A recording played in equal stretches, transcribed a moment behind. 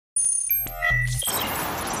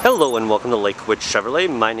Hello and welcome to Lakewood Chevrolet.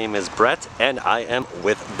 My name is Brett and I am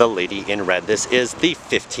with the lady in red. This is the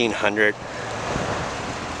 1500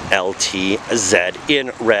 LTZ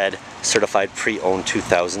in red, certified pre-owned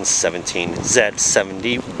 2017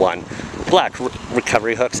 Z71. Black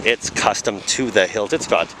recovery hooks. It's custom to the hilt. It's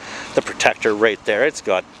got the protector right there. It's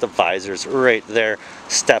got the visors right there.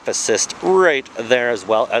 Step assist right there, as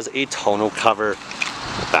well as a tonneau cover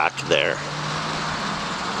back there.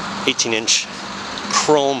 18-inch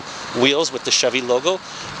chrome wheels with the Chevy logo.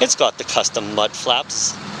 It's got the custom mud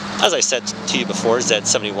flaps, as I said to you before,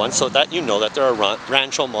 Z71, so that you know that there are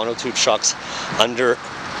Rancho monotube shocks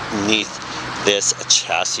underneath this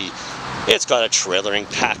chassis. It's got a trailering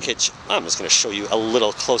package. I'm just going to show you a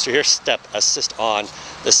little closer here. Step assist on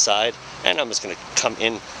the side, and I'm just going to come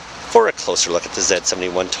in for a closer look at the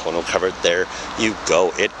Z71 tonneau cover. There you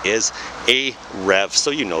go. It is a Rev,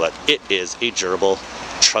 so you know that it is a durable,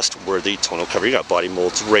 trustworthy tonneau cover. You got body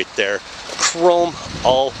molds right there, chrome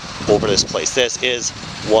all over this place. This is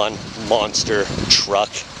one monster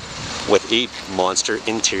truck with a monster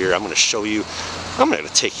interior. I'm going to show you. I'm going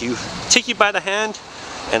to take you by the hand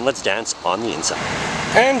and let's dance on the inside.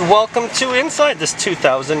 And welcome to inside this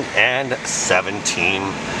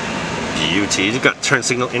 2017 beauty. You've got turn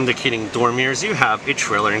signal indicating door mirrors. You have a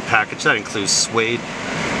trailering package that includes suede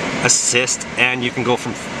assist, and you can go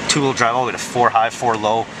from two-wheel drive all the way to 4 high, 4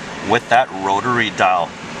 low with that rotary dial.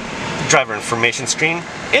 The driver information screen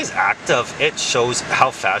is active. It shows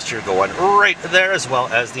how fast you're going right there, as well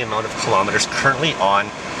as the amount of kilometers currently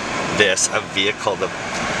on this vehicle. The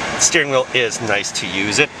steering wheel is nice to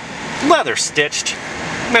use. It leather stitched,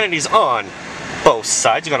 amenities on both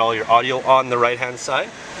sides. You got all your audio on the right hand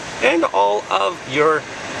side and all of your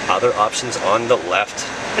other options on the left.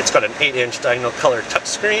 It's got an 8-inch diagonal color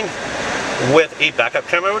touchscreen with a backup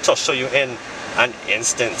camera, which I'll show you in an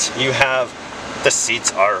instant. You have the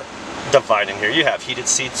seats are divided here. You have heated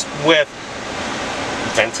seats with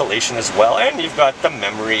ventilation as well, and you've got the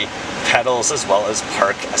memory pedals as well as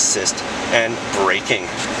park assist and braking.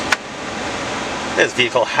 This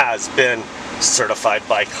vehicle has been certified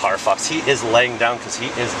by Carfax. He is laying down because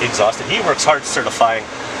he is exhausted. He works hard certifying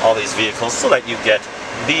all these vehicles so that you get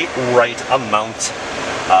the right amount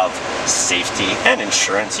of safety and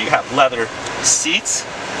insurance. You have leather seats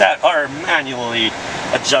that are manually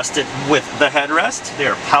adjusted with the headrest. They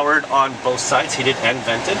are powered on both sides, heated and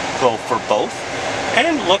vented. Go for both.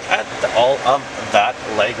 And look at all of that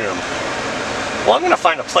legroom. Well, I'm going to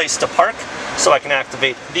find a place to park so I can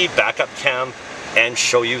activate the backup cam and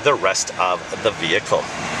show you the rest of the vehicle.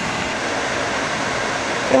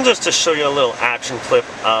 And just to show you a little action clip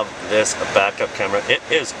of this backup camera, it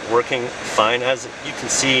is working fine. As you can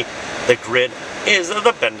see, the grid is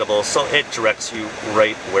the bendable, so it directs you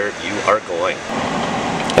right where you are going.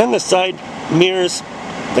 And the side mirrors,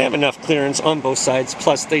 they have enough clearance on both sides,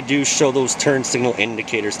 plus they do show those turn signal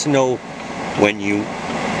indicators to know when you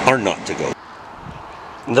are not to go.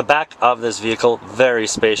 The back of this vehicle, very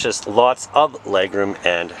spacious, lots of legroom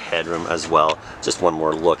and headroom as well. Just one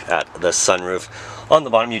more look at the sunroof. On the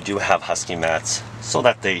bottom you do have husky mats so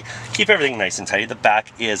that they keep everything nice and tidy. The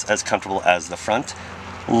back is as comfortable as the front.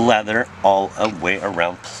 Leather all the way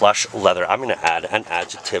around, plush leather. I'm going to add an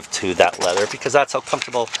adjective to that leather because that's how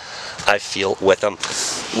comfortable I feel with them. I'm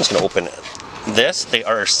just going to open this. They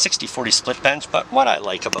are 60-40 split bench, but what I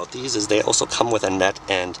like about these is they also come with a net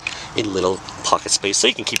and a little pocket space so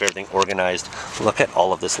you can keep everything organized. Look at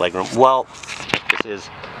all of this legroom. Well, this is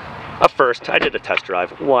a first. I did a test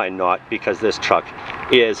drive. Why not? Because this truck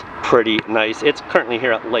is pretty nice. It's currently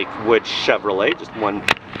here at Lakewood Chevrolet. Just one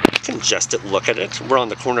congested look at it. We're on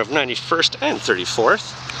the corner of 91st and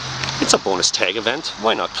 34th. It's a bonus tag event.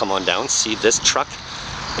 Why not come on down, see this truck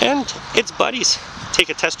and its buddies. Take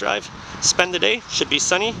a test drive, spend the day. Should be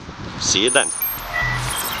sunny. See you then.